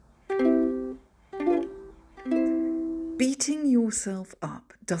Beating yourself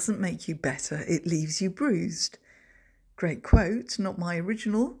up doesn't make you better, it leaves you bruised. Great quote, not my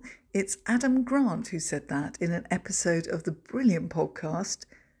original. It's Adam Grant who said that in an episode of the brilliant podcast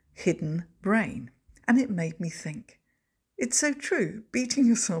Hidden Brain. And it made me think. It's so true. Beating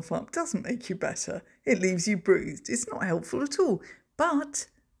yourself up doesn't make you better. It leaves you bruised. It's not helpful at all. But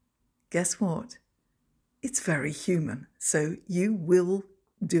guess what? It's very human. So you will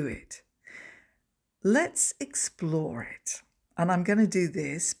do it. Let's explore it. And I'm going to do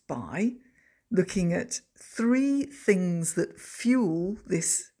this by looking at 3 things that fuel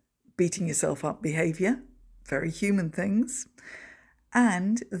this beating yourself up behaviour, very human things,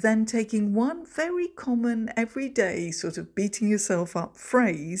 and then taking one very common, everyday sort of beating yourself up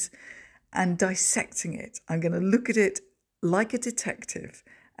phrase and dissecting it. I'm going to look at it like a detective,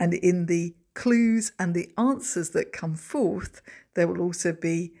 and in the clues and the answers that come forth, there will also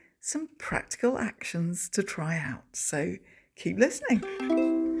be some practical actions to try out. So keep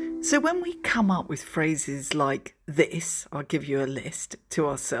listening. So when we come up with phrases like this, I'll give you a list to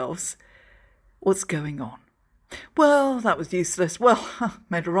ourselves. What's going on? Well, that was useless. Well, I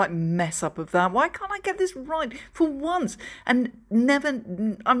made a right mess up of that. Why can't I get this right for once? And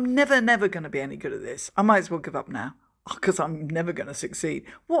I'm never going to be any good at this. I might as well give up now because I'm never going to succeed.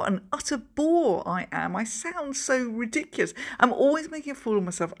 What an utter bore I am. I sound so ridiculous. I'm always making a fool of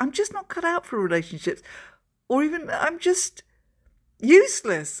myself. I'm just not cut out for relationships. Or even I'm just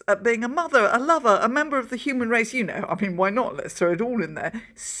useless at being a mother, a lover, a member of the human race. You know, I mean, why not? Let's throw it all in there.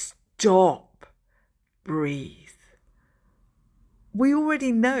 Stop. Breathe. We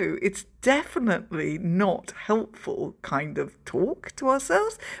already know it's definitely not helpful kind of talk to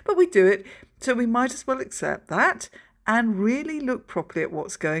ourselves, but we do it, so we might as well accept that and really look properly at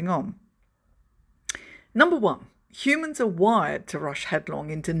what's going on. Number 1, humans are wired to rush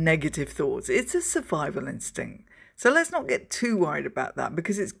headlong into negative thoughts. It's a survival instinct. So let's not get too worried about that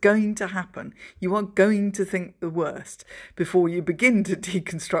because it's going to happen. You are going to think the worst before you begin to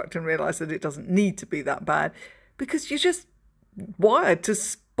deconstruct and realise that it doesn't need to be that bad because you're just wired to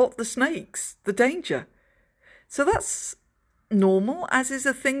spot the snakes, the danger. So that's normal, as is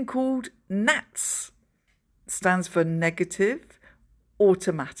a thing called NATS. It stands for negative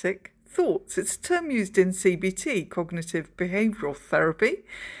automatic thoughts. It's a term used in CBT, cognitive behavioural therapy.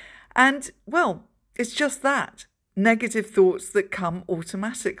 And, well, it's just that. Negative thoughts that come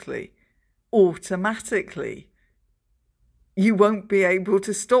automatically. Automatically. You won't be able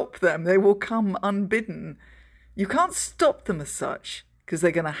to stop them. They will come unbidden. You can't stop them as such because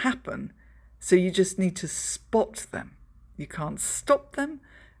they're going to happen. So you just need to spot them. You can't stop them,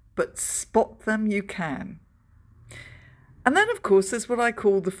 but spot them you can. And then, of course, there's what I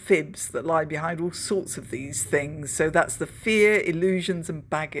call the fibs that lie behind all sorts of these things. So that's the fear, illusions and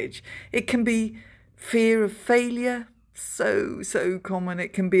baggage. It can be fear of failure, so common.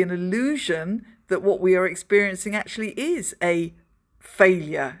 It can be an illusion that what we are experiencing actually is a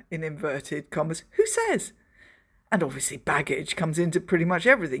failure, in inverted commas. Who says? And obviously baggage comes into pretty much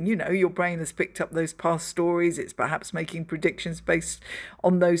everything. You know, your brain has picked up those past stories. It's perhaps making predictions based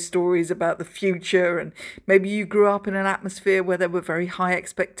on those stories about the future. And maybe you grew up in an atmosphere where there were very high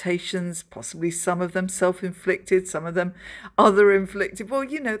expectations, possibly some of them self-inflicted, some of them other-inflicted. Well,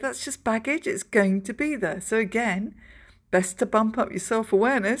 you know, that's just baggage. It's going to be there. So again, best to bump up your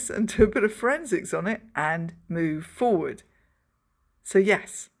self-awareness and do a bit of forensics on it and move forward. So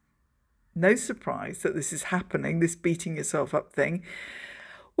yes. No surprise that this is happening, this beating yourself up thing.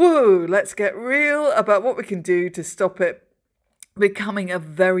 Whoa, let's get real about what we can do to stop it becoming a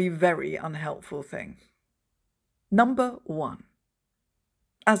very, very unhelpful thing. Number 1,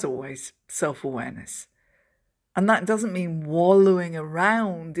 as always, self-awareness. And that doesn't mean wallowing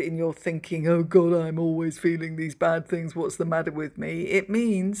around in your thinking, oh God, I'm always feeling these bad things, what's the matter with me? It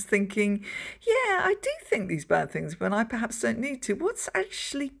means thinking, yeah, I do think these bad things when I perhaps don't need to. What's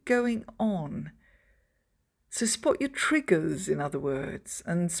actually going on? So spot your triggers, in other words,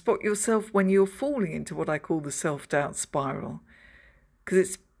 and spot yourself when you're falling into what I call the self-doubt spiral. Because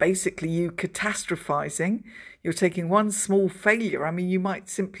it's basically you catastrophizing. You're taking one small failure. I mean, you might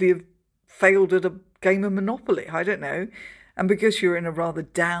simply have failed at a game of Monopoly, I don't know. And because you're in a rather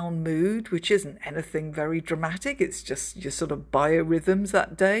down mood, which isn't anything very dramatic, it's just your sort of biorhythms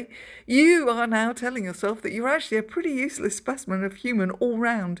that day, you are now telling yourself that you're actually a pretty useless specimen of human all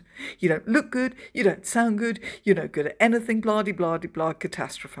round. You don't look good, you don't sound good, you're no good at anything, blah-de-blah-de-blah,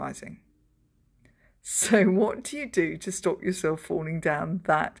 catastrophizing. So what do you do to stop yourself falling down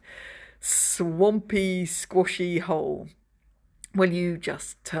that swampy, squashy hole? Well, you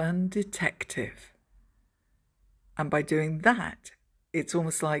just turn detective. And by doing that, it's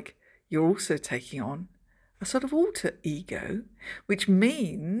almost like you're also taking on a sort of alter ego, which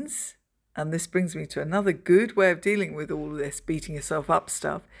means, and this brings me to another good way of dealing with all this beating yourself up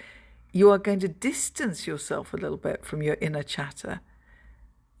stuff, you are going to distance yourself a little bit from your inner chatter.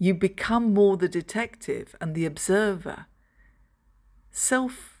 You become more the detective and the observer.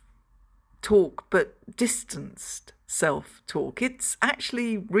 Self-talk, but distanced self-talk. It's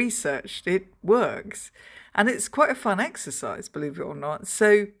actually researched. It works. And it's quite a fun exercise, believe it or not.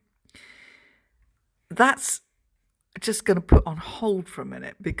 So that's just going to put on hold for a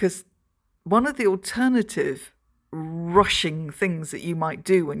minute, because one of the alternative rushing things that you might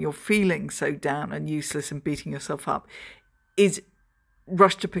do when you're feeling so down and useless and beating yourself up is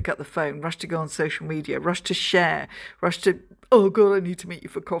rush to pick up the phone, rush to go on social media, rush to share, rush to, oh God, I need to meet you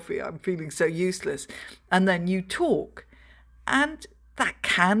for coffee, I'm feeling so useless. And then you talk. And that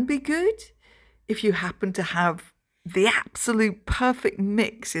can be good if you happen to have the absolute perfect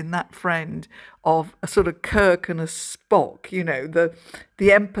mix in that friend of a sort of Kirk and a Spock, you know,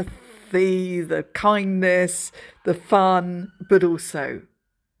 the empathy, the kindness, the fun, but also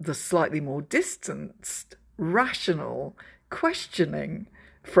the slightly more distanced, rational, questioning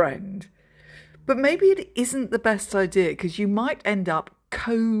friend. But maybe it isn't the best idea, because you might end up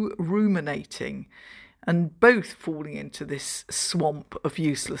co-ruminating and both falling into this swamp of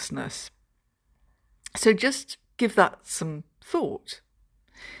uselessness. So just give that some thought.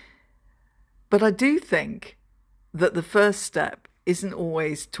 But I do think that the first step isn't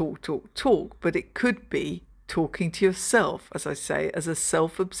always talk, but it could be talking to yourself, as I say, as a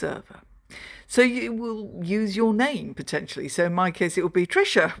self-observer. So you will use your name potentially. So in my case, it will be,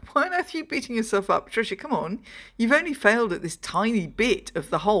 Trisha, why on earth are you beating yourself up? Trisha, come on. You've only failed at this tiny bit of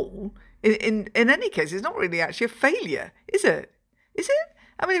the whole. In any case, it's not really actually a failure, is it? Is it?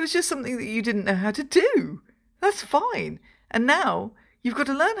 I mean, it was just something that you didn't know how to do. That's fine. And now you've got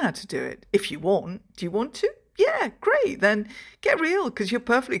to learn how to do it if you want. Do you want to? Yeah, great. Then get real, because you're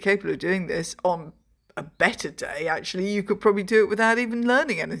perfectly capable of doing this. On a better day, actually, you could probably do it without even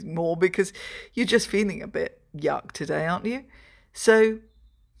learning anything more, because you're just feeling a bit yuck today, aren't you? So,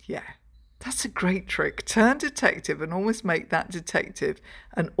 yeah, that's a great trick. Turn detective and almost make that detective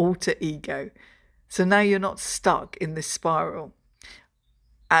an alter ego. So now you're not stuck in this spiral.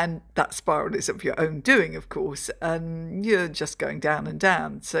 And that spiral is of your own doing, of course, and you're just going down and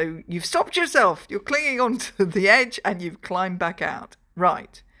down. So you've stopped yourself, you're clinging onto the edge, and you've climbed back out.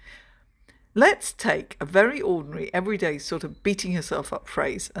 Right. Let's take a very ordinary, everyday sort of beating yourself up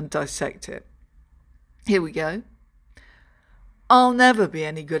phrase and dissect it. Here we go. I'll never be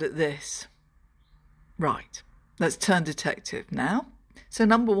any good at this. Right. Let's turn detective now. So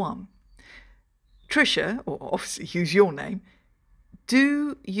number one, Trisha, or obviously use your name,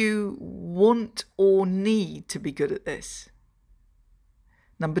 do you want or need to be good at this?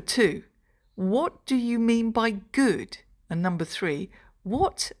 Number two, what do you mean by good? And number three,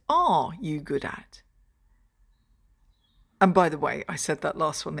 what are you good at? And by the way, I said that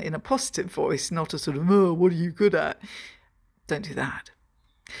last one in a positive voice, not a sort of, oh, what are you good at? Don't do that.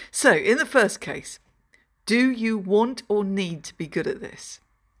 So in the first case, do you want or need to be good at this?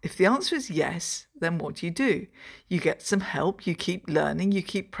 If the answer is yes, then what do? You get some help, you keep learning, you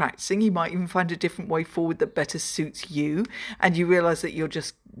keep practicing, you might even find a different way forward that better suits you, and you realise that you're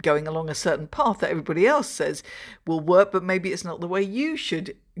just going along a certain path that everybody else says will work, but maybe it's not the way you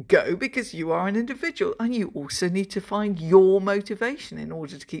should go, because you are an individual, and you also need to find your motivation in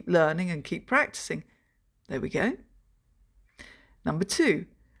order to keep learning and keep practicing. There we go. Number two,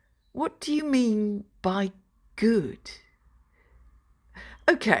 what do you mean by good?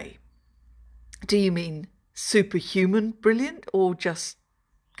 Okay, do you mean superhuman brilliant or just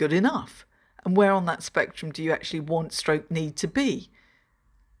good enough? And where on that spectrum do you actually want/need to be?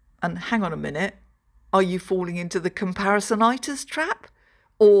 And hang on a minute, are you falling into the comparisonitis trap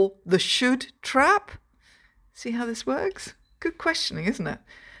or the should trap? See how this works? Good questioning, isn't it?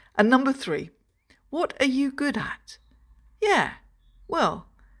 And number three, what are you good at? Yeah, well,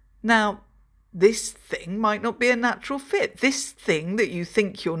 now, this thing might not be a natural fit. This thing that you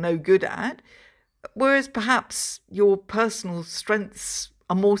think you're no good at, whereas perhaps your personal strengths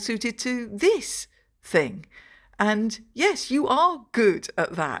are more suited to this thing. And yes, you are good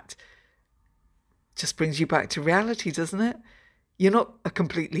at that. Just brings you back to reality, doesn't it? You're not a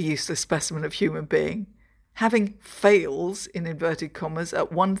completely useless specimen of human being. Having fails, in inverted commas,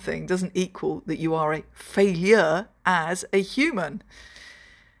 at one thing doesn't equal that you are a failure as a human.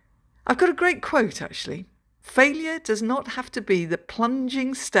 I've got a great quote, actually. Failure does not have to be the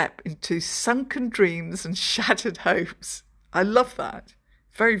plunging step into sunken dreams and shattered hopes. I love that.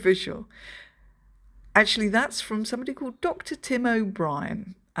 Very visual. Actually, that's from somebody called Dr. Tim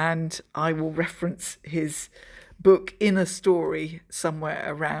O'Brien. and I will reference his book Inner Story somewhere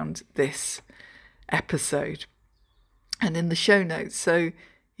around this episode and in the show notes. So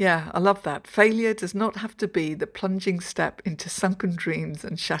yeah, I love that. Failure does not have to be the plunging step into sunken dreams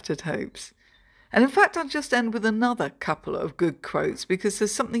and shattered hopes. And in fact, I'll just end with another couple of good quotes because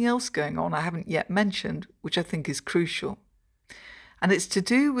there's something else going on I haven't yet mentioned, which I think is crucial. And it's to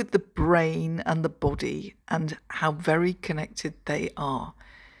do with the brain and the body and how very connected they are.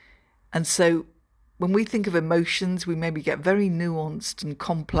 And so when we think of emotions, we maybe get very nuanced and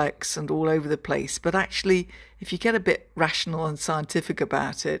complex and all over the place. But actually, if you get a bit rational and scientific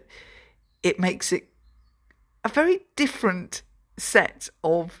about it, it makes it a very different set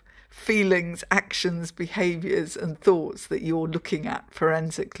of feelings, actions, behaviours and thoughts that you're looking at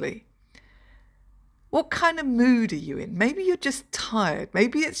forensically. What kind of mood are you in? Maybe you're just tired.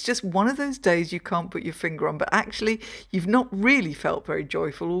 Maybe it's just one of those days you can't put your finger on, but actually you've not really felt very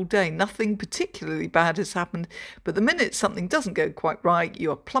joyful all day. Nothing particularly bad has happened, but the minute something doesn't go quite right,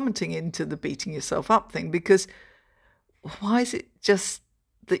 you're plummeting into the beating yourself up thing, because why is it just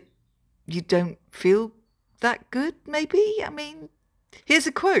that you don't feel that good, maybe? I mean, here's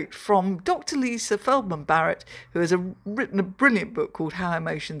a quote from Dr. Lisa Feldman Barrett, who has written a brilliant book called How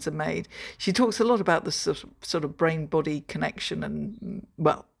Emotions Are Made. She talks a lot about the sort of brain-body connection and,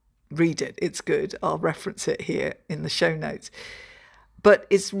 well, read it. It's good. I'll reference it here in the show notes. But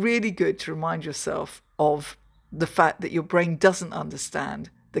it's really good to remind yourself of the fact that your brain doesn't understand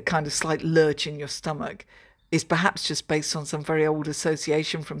the kind of slight lurch in your stomach is perhaps just based on some very old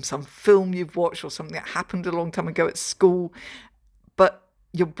association from some film you've watched or something that happened a long time ago at school. But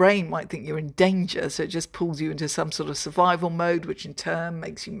your brain might think you're in danger, so it just pulls you into some sort of survival mode, which in turn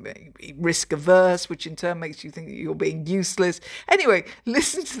makes you risk averse, which in turn makes you think that you're being useless. Anyway,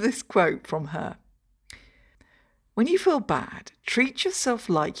 listen to this quote from her. When you feel bad, treat yourself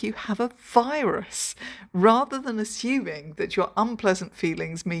like you have a virus, rather than assuming that your unpleasant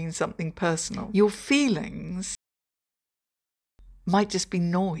feelings mean something personal. Your feelings might just be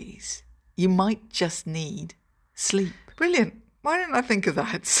noise. You might just need sleep. Brilliant. Why didn't I think of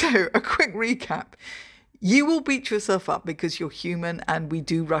that? So, a quick recap. You will beat yourself up because you're human and we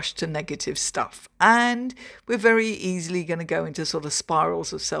do rush to negative stuff. And we're very easily going to go into sort of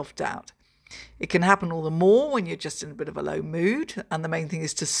spirals of self-doubt. It can happen all the more when you're just in a bit of a low mood. And the main thing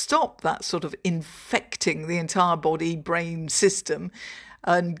is to stop that sort of infecting the entire body, brain system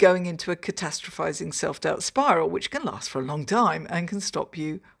and going into a catastrophizing self-doubt spiral, which can last for a long time and can stop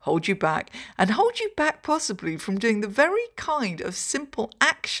you, hold you back, and hold you back possibly from doing the very kind of simple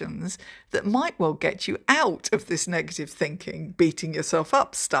actions that might well get you out of this negative thinking, beating yourself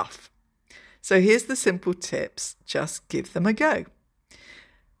up stuff. So here's the simple tips. Just give them a go.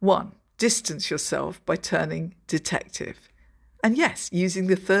 1. Distance yourself by turning detective. And yes, using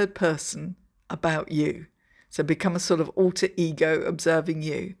the third person about you. So become a sort of alter ego observing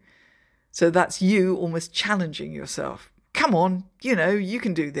you. So that's you almost challenging yourself. Come on, you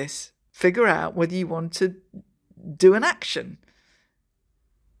can do this. Figure out whether you want to do an action.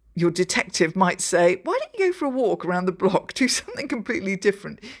 Your detective might say, why don't you go for a walk around the block? Do something completely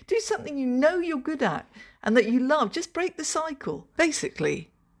different. Do something you know you're good at and that you love. Just break the cycle.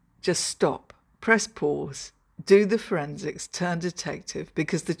 Basically, just stop, press pause, do the forensics, turn detective,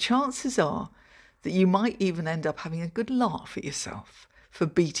 because the chances are that you might even end up having a good laugh at yourself for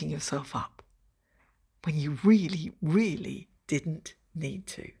beating yourself up when you really, really didn't need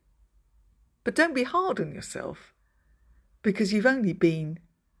to. But don't be hard on yourself because you've only been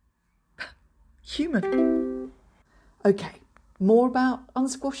human. Okay, more about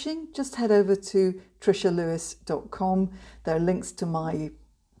unsquashing? Just head over to trishalewis.com. There are links to my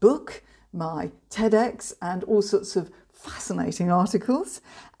book, my TEDx, and all sorts of fascinating articles.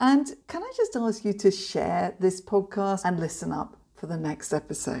 And can I just ask you to share this podcast and listen up for the next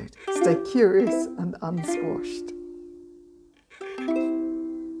episode? Stay curious and unsquashed.